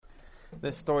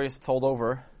This story is told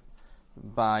over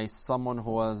by someone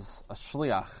who was a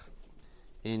shliach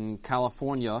in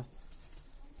California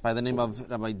by the name of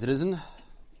Rabbi Drizin.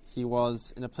 He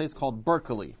was in a place called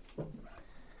Berkeley.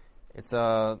 It's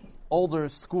a older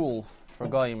school for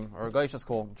Goyim, or a Goyish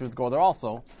school. Jews go there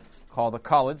also, called a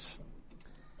college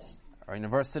or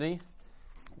university.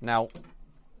 Now,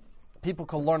 people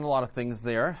can learn a lot of things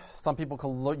there. Some people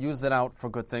can use it out for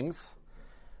good things.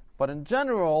 But in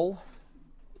general,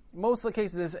 most of the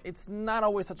cases, it's not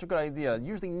always such a good idea.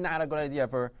 Usually not a good idea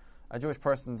for a Jewish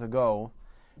person to go.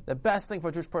 The best thing for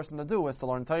a Jewish person to do is to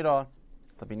learn Torah,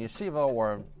 to be in yeshiva,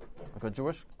 or like a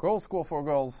Jewish girls' school for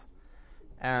girls.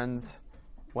 And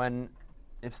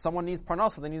if someone needs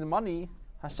parnasa, they need the money,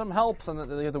 Hashem helps, and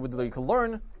they can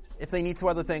learn if they need to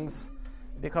other things.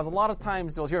 Because a lot of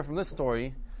times, you'll hear from this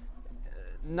story,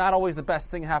 not always the best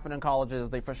thing happen in colleges.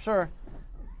 They for sure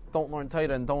don't learn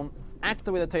Torah and don't act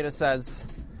the way the Torah says.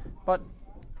 But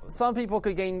some people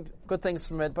could gain good things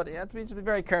from it, but you have to be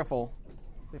very careful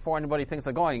before anybody thinks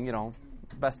they're going,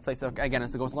 the best place, again,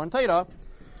 is to go to learn Torah.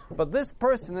 But this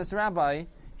person, this rabbi,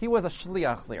 he was a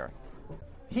shliach there.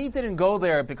 He didn't go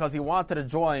there because he wanted to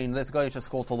join this Goyish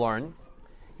school to learn.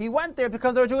 He went there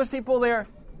because there are Jewish people there.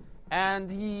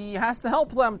 And he has to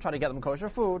help them, try to get them kosher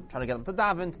food, try to get them to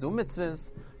daven, to do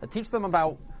mitzvahs, to teach them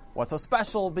about what's so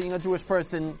special being a Jewish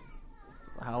person,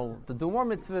 how to do more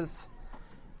mitzvahs.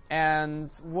 And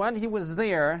when he was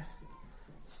there,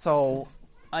 so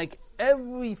like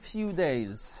every few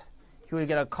days, he would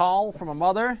get a call from a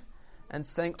mother and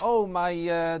saying, "Oh,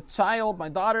 my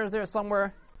daughter is there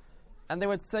somewhere." And they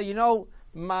would say,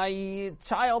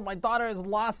 my daughter is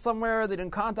lost somewhere, they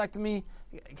didn't contact me.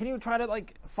 Can you try to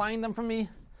find them for me?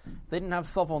 They didn't have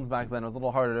cell phones back then. It was a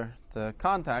little harder to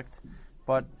contact.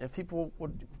 But if people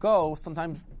would go,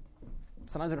 sometimes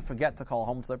they would forget to call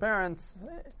home to their parents.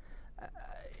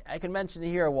 I can mention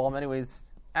here, while I'm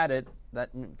anyways at it,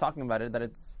 talking about it, that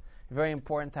it's very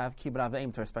important to have kibbud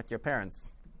avim, to respect your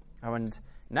parents. And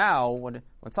now, when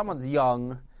someone's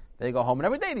young, they go home, and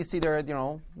every day they see their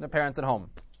parents at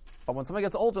home. But when somebody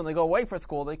gets older and they go away for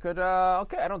school, they could, I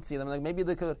don't see them. Maybe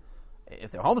they could,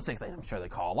 if they're homesick, I'm sure they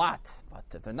call a lot. But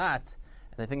if they're not,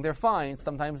 and they think they're fine,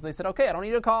 sometimes they said, I don't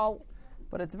need a call.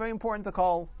 But it's very important to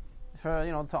call,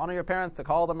 to honor your parents, to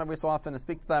call them every so often and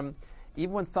speak to them.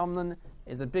 Even when someone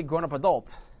is a big grown-up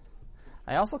adult,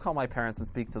 I also call my parents and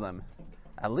speak to them.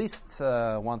 At least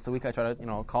once a week I try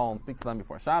to, call and speak to them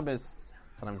before Shabbos,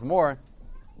 sometimes more.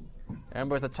 I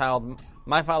remember as a child,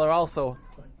 my father also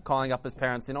calling up his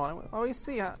parents, I always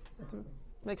see to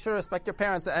make sure to respect your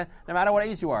parents, no matter what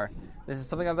age you are. This is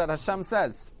something that Hashem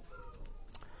says.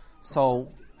 So,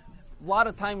 a lot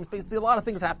of times, basically a lot of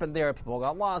things happened there. People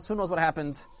got lost, who knows what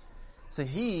happened. So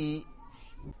he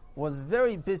was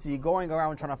very busy going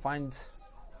around trying to find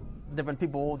different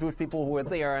people, Jewish people who were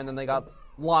there, and then they got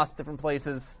lost different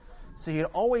places. So he'd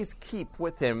always keep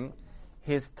with him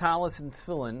his talis and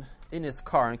tefillin in his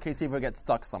car in case he ever gets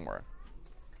stuck somewhere.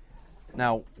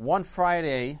 Now, one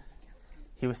Friday,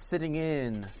 he was sitting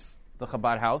in the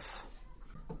Chabad house,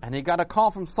 and he got a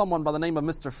call from someone by the name of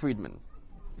Mr. Friedman.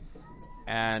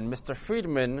 And Mr.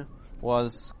 Friedman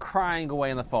was crying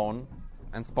away on the phone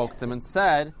and spoke to him and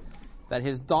said that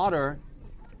his daughter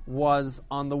was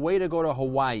on the way to go to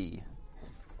Hawaii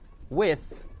with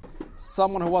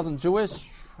someone who wasn't Jewish,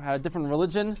 had a different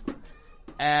religion,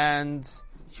 and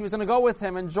she was going to go with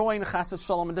him and join Chas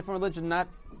v'Shalom, a different religion, not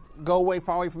go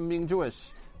far away from being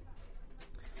Jewish.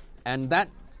 And that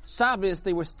Shabbos,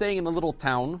 they were staying in a little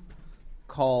town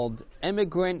called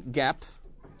Emigrant Gap.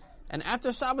 And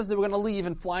after Shabbos, they were going to leave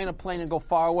and fly in a plane and go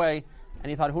far away. And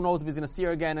he thought, who knows if he's going to see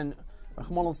her again. And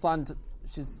Rahman al-Islam,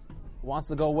 she wants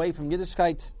to go away from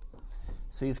Yiddishkeit.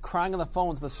 So he's crying on the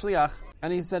phone to the shliach.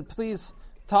 And he said, please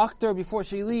talk to her before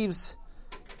she leaves.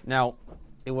 Now,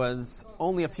 it was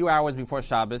only a few hours before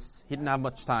Shabbos. He didn't have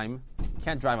much time.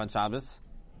 Can't drive on Shabbos.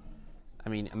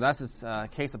 Unless it's a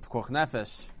case of pekuach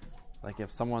nefesh, like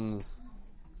if someone's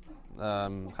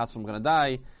chas v'shalom going to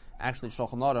die, actually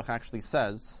Shulchan Aruch actually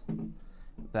says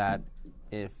that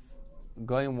if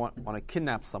Goyim want to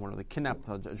kidnap someone, or they kidnap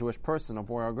a Jewish person, a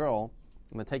boy or a girl,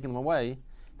 and they're taking them away,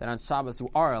 then on Shabbos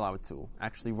you are allowed to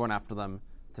actually run after them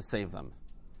to save them.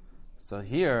 So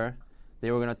here, they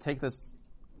were going to take this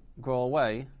girl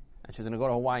away, and she's going to go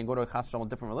to Hawaii and go to a chas v'shalom, a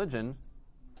different religion.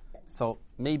 So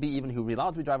maybe even he would be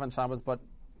allowed to drive on Shabbos, but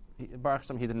Baruch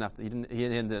Hashem, he didn't have to.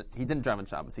 He didn't drive on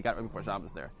Shabbos. He got right before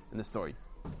Shabbos there in the story.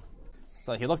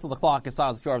 So he looked at the clock. He saw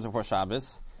it was a few hours before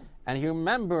Shabbos, and he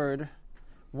remembered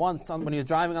once when he was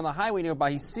driving on the highway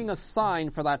nearby, he's seeing a sign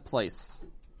for that place.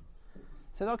 He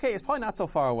said, "Okay, it's probably not so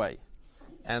far away."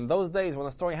 And those days when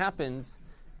the story happened,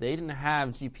 They didn't have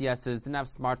GPSs, didn't have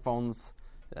smartphones.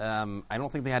 I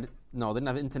don't think they didn't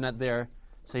have internet there.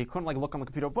 So he couldn't look on the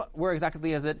computer, but where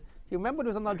exactly is it? He remembered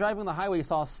he was driving on the highway, he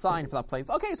saw a sign for that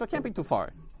place. Okay, so it can't be too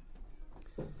far.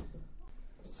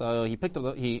 So he picked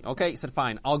up he said,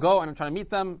 fine, I'll go, and I'm trying to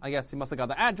meet them. I guess he must have got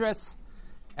the address.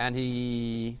 And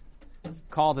he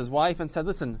called his wife and said,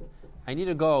 listen, I need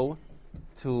to go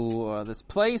to this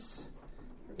place.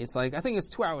 It's I think it's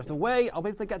 2 hours away. I'll be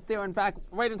able to get there and back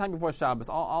right in time before Shabbos.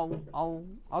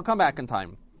 I'll come back in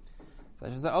time. So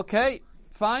she said, okay,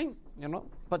 fine,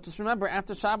 but just remember,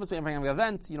 after Shabbos, we have an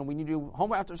event, we need you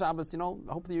home after Shabbos,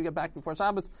 hopefully you get back before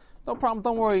Shabbos. No problem,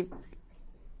 don't worry.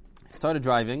 He started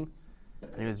driving,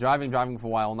 and he was driving for a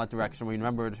while in that direction where he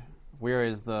remembered where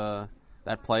is that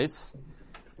place.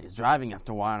 He's driving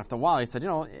after a while, he said,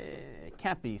 it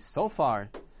can't be so far.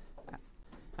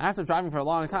 After driving for a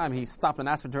long time, he stopped and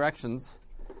asked for directions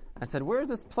and said, where is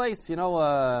this place,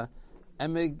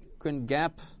 Emigrant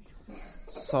Gap?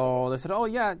 So they said, oh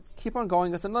yeah, keep on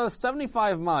going. It's another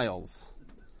 75 miles.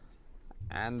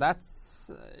 And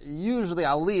that's usually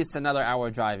at least another hour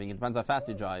driving. It depends how fast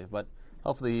you drive, but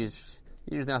hopefully he's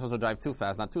usually not supposed to drive too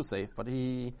fast, not too safe. But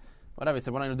he said, what am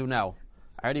I going to do now?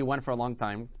 I already went for a long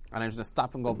time, and I'm just going to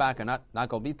stop and go back and not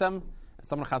go beat them. And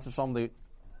someone has to show them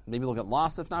maybe they'll get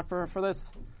lost if not for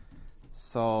this.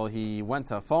 So he went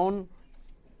to a phone.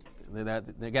 Again,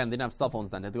 they didn't have cell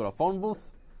phones then. They had to go to a phone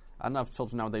booth. I don't know if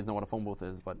children nowadays know what a phone booth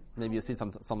is, but maybe you see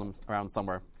some around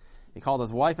somewhere. He called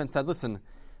his wife and said, listen,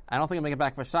 I don't think I'll make it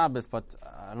back for Shabbos, but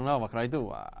I don't know, what can I do?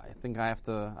 I think I have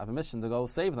a mission to go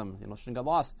save them. Shouldn't get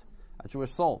lost. A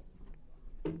Jewish soul.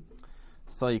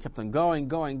 So he kept on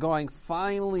going.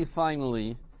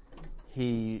 Finally,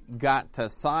 he got to a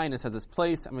sign that said this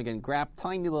place, Emigrant Gap,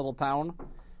 tiny little town,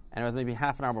 and it was maybe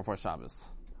half an hour before Shabbos.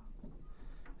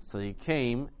 So he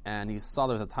came, and he saw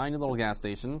there was a tiny little gas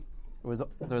station. There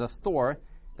was a store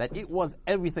that it was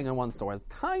everything in one store. It was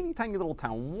a tiny, tiny little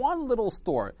town, one little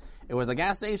store. It was a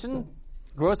gas station,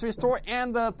 grocery store,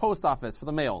 and the post office for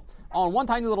the mail, all in one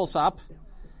tiny little shop.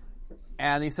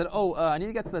 And he said, I need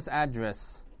to get to this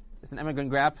address. It's an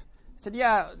Emigrant Gap. He said,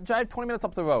 yeah, drive 20 minutes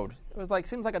up the road. It was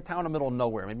seems like a town in the middle of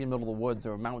nowhere, maybe in the middle of the woods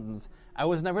or mountains. I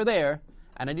was never there,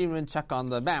 and I didn't even check on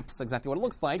the maps exactly what it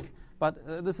looks like,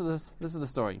 but this is the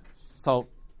story. So,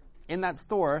 in that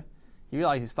store, he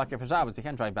realized he's stuck here for Shabbos. He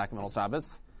can't drive back in the middle of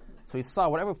Shabbos. So he saw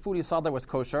whatever food he saw there was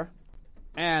kosher.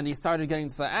 And he started getting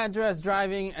to the address,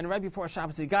 driving, and right before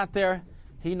Shabbos he got there,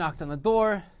 he knocked on the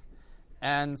door,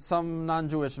 and some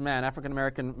non-Jewish man,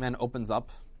 African-American man, opens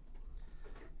up.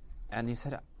 And he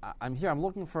said, I'm here, I'm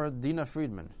looking for Dina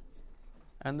Friedman.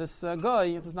 And this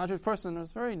guy, this non-Jewish person,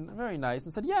 was very, very nice,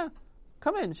 and said, yeah,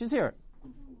 come in, she's here.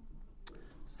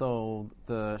 So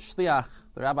the shliach,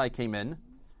 the rabbi, came in,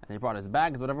 and he brought his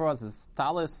bags, whatever it was, his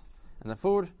talis, and the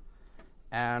food.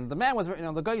 And the man was, the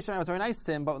Goyish man was very nice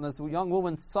to him, but when this young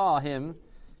woman saw him,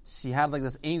 she had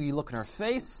this angry look in her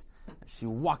face, and she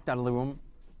walked out of the room,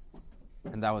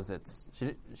 and that was it. She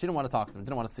didn't want to talk to him,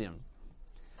 didn't want to see him.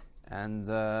 And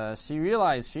she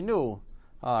realized, she knew,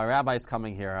 a rabbi's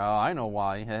coming here. Oh, I know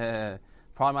why.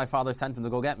 Probably my father sent him to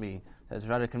go get me, to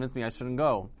try to convince me I shouldn't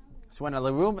go. She went out of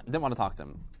the room, didn't want to talk to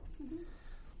him.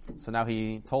 So now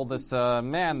he told this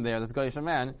man there, this Goyish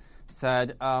man,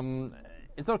 said,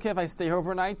 it's okay if I stay here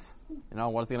overnight?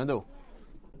 What is he going to do?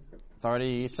 It's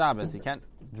already Shabbos, he can't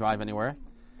drive anywhere.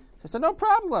 So he said, no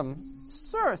problem.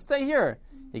 Sure, stay here.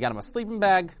 He got him a sleeping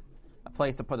bag, a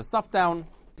place to put his stuff down,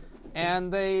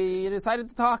 and they decided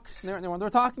to talk. They were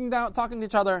talking to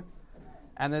each other.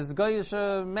 And this Goyish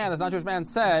man, this non-Jewish man,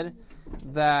 said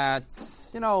that,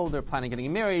 they're planning on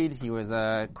getting married. He was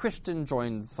a Christian,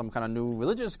 joined some kind of new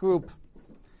religious group.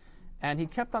 And he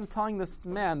kept on telling this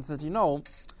man, said,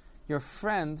 your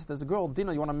friend, there's a girl,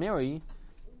 Dina, you want to marry,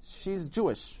 she's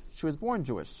Jewish. She was born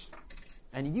Jewish.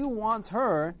 And you want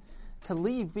her to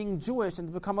leave being Jewish and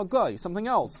to become a guy, something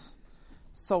else.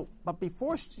 So, but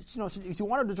before if you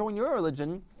want her to join your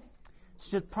religion, she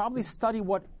should probably study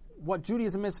what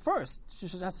Judaism is first. She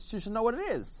should know what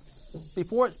it is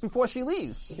before she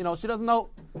leaves. She doesn't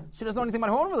know anything about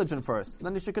her own religion first.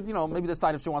 Then she could, maybe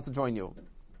decide if she wants to join you.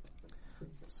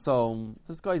 So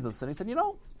this guy's listening. He said,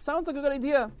 sounds like a good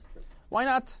idea. Why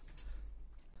not?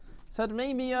 He said,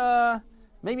 maybe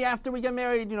after we get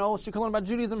married, she can learn about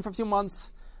Judaism for a few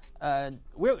months. Do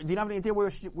you have any idea where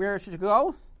she should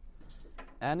go?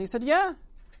 And he said, yeah,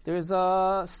 there's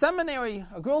a seminary,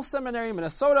 a girls' seminary in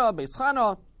Minnesota, Beis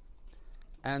Chana,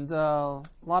 and a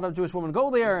lot of Jewish women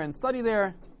go there and study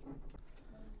there.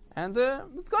 And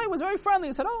this guy was very friendly.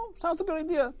 He said, oh, sounds like a good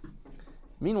idea.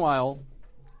 Meanwhile,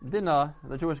 Dinah,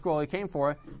 the Jewish girl he came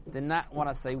for, did not want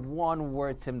to say one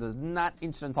word to him, was not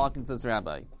interested in talking to this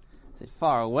rabbi. He's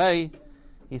far away.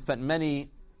 He spent a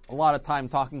lot of time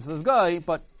talking to this guy,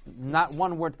 but not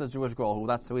one word to the Jewish girl,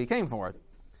 that's who he came for.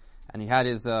 And he had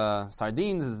his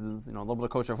sardines, his a little bit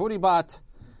of kosher food he bought.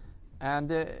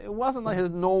 And it wasn't like his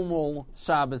normal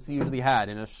Shabbos he usually had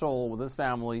in a shul with his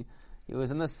family. He was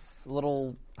in this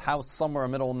little house somewhere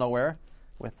in the middle of nowhere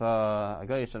with a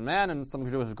Goyish man and some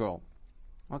Jewish girl.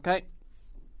 Okay?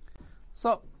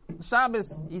 So,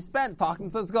 Shabbos, he spent talking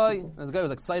to this guy. This guy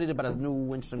was excited about his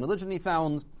new interesting religion he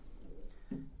found.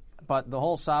 But the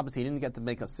whole Shabbos, he didn't get to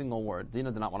make a single word.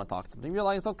 Dina did not want to talk to him. He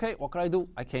realized, okay, what could I do?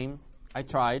 I came. I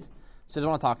tried. She didn't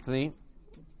want to talk to me.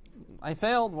 I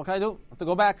failed. What can I do? I have to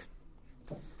go back.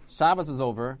 Shabbos was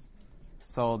over.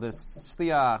 So this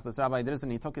shliach, this Rabbi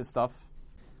Drizin, he took his stuff.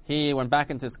 He went back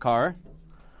into his car.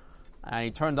 And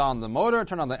he turned on the motor,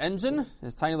 turned on the engine,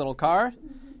 his tiny little car.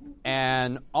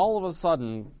 And all of a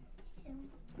sudden,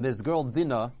 this girl,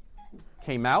 Dina,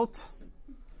 came out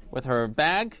with her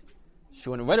bag. She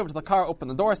went right over to the car,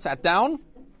 opened the door, sat down.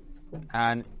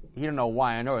 And he didn't know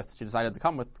why on earth she decided to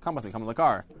come with me, come in the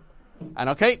car. And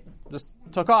okay, just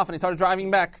took off and he started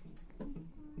driving back.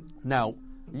 Now,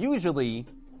 usually,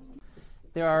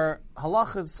 there are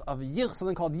halachas of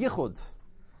something called yichud,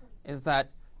 is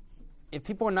that if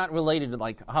people are not related,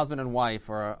 like a husband and wife,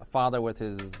 or a father with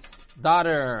his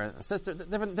daughter, or a sister,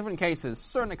 different cases,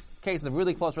 certain cases of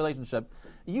really close relationship,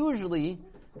 usually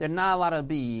they're not allowed to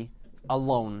be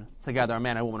alone together, a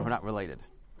man and a woman who are not related.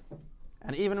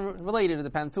 And even related, it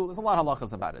depends who, there's a lot of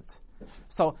halachas about it.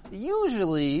 So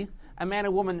usually, a man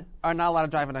and woman are not allowed to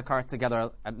drive in a car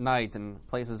together at night in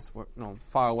places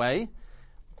far away.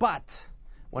 But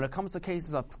when it comes to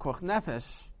cases of pikuach nefesh,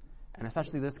 and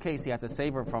especially this case, he had to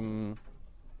save her from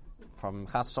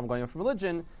chas v'shalom going from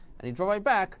religion, and he drove right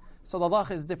back. So the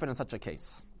halacha is different in such a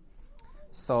case.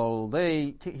 So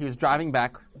he was driving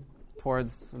back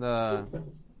towards the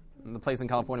place in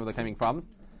California where they're coming from,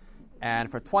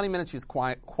 and for 20 minutes she was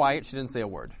quiet. She didn't say a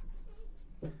word.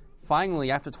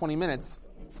 Finally, after 20 minutes,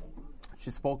 she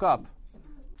spoke up,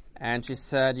 and she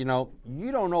said, you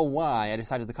don't know why I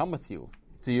decided to come with you,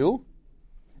 do you?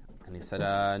 And he said,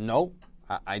 no,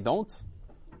 I don't.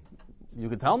 You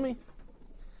could tell me.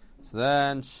 So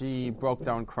then she broke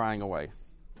down crying away.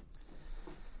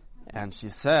 And she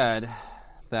said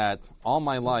that all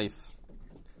my life,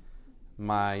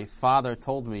 my father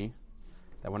told me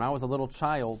that when I was a little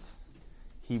child,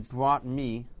 he brought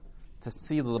me to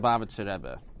see the Lubavitcher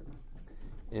Rebbe.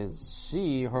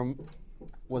 She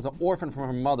was an orphan from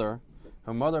her mother.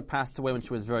 Her mother passed away when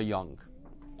she was very young.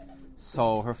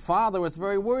 So her father was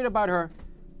very worried about her.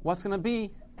 What's going to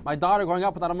be? My daughter growing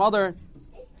up without a mother.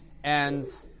 And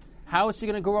how is she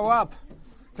going to grow up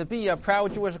to be a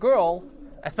proud Jewish girl,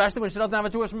 especially when she doesn't have a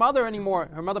Jewish mother anymore?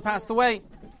 Her mother passed away.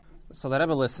 So the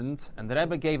Rebbe listened, and the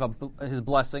Rebbe gave his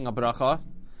blessing, a bracha.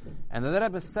 And the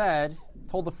Rebbe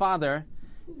told the father,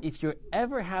 if you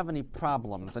ever have any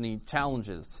problems, any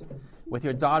challenges with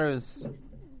your daughter's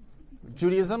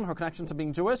Judaism, her connection to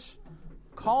being Jewish,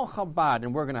 call Chabad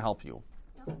and we're going to help you.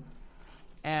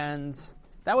 And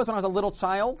that was when I was a little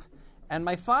child, and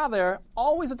my father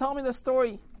always would tell me this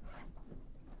story.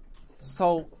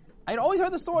 So I'd always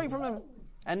heard the story from him.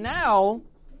 And now,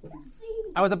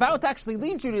 I was about to actually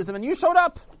leave Judaism and you showed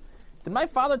up. Did my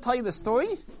father tell you this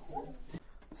story?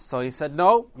 So he said,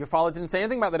 no, your father didn't say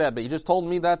anything about the Rebbe. He just told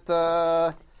me that,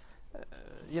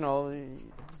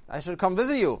 I should come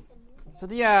visit you. I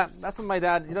said, yeah, that's what my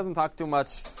dad, he doesn't talk too much.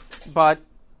 But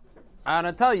I want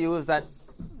to tell you is that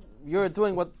you're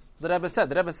doing what the Rebbe said.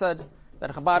 The Rebbe said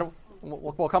that Chabad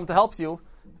will come to help you,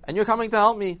 and you're coming to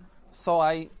help me. So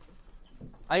I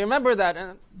remember that,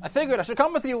 and I figured I should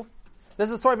come with you. This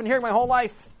is a story I've been hearing my whole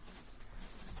life.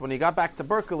 So when he got back to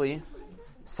Berkeley,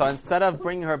 so instead of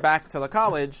bringing her back to the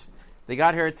college, they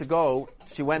got her to go.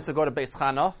 She went to go to Beis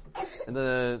Chana in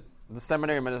the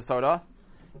seminary in Minnesota,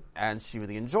 and she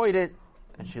really enjoyed it.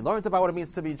 And she learned about what it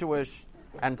means to be Jewish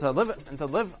and to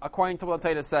live according to what the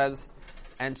Torah says.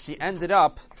 And she ended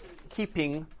up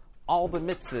keeping all the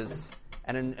mitzvahs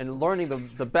and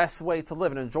learning the best way to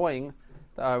live and enjoying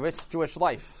the rich Jewish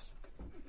life.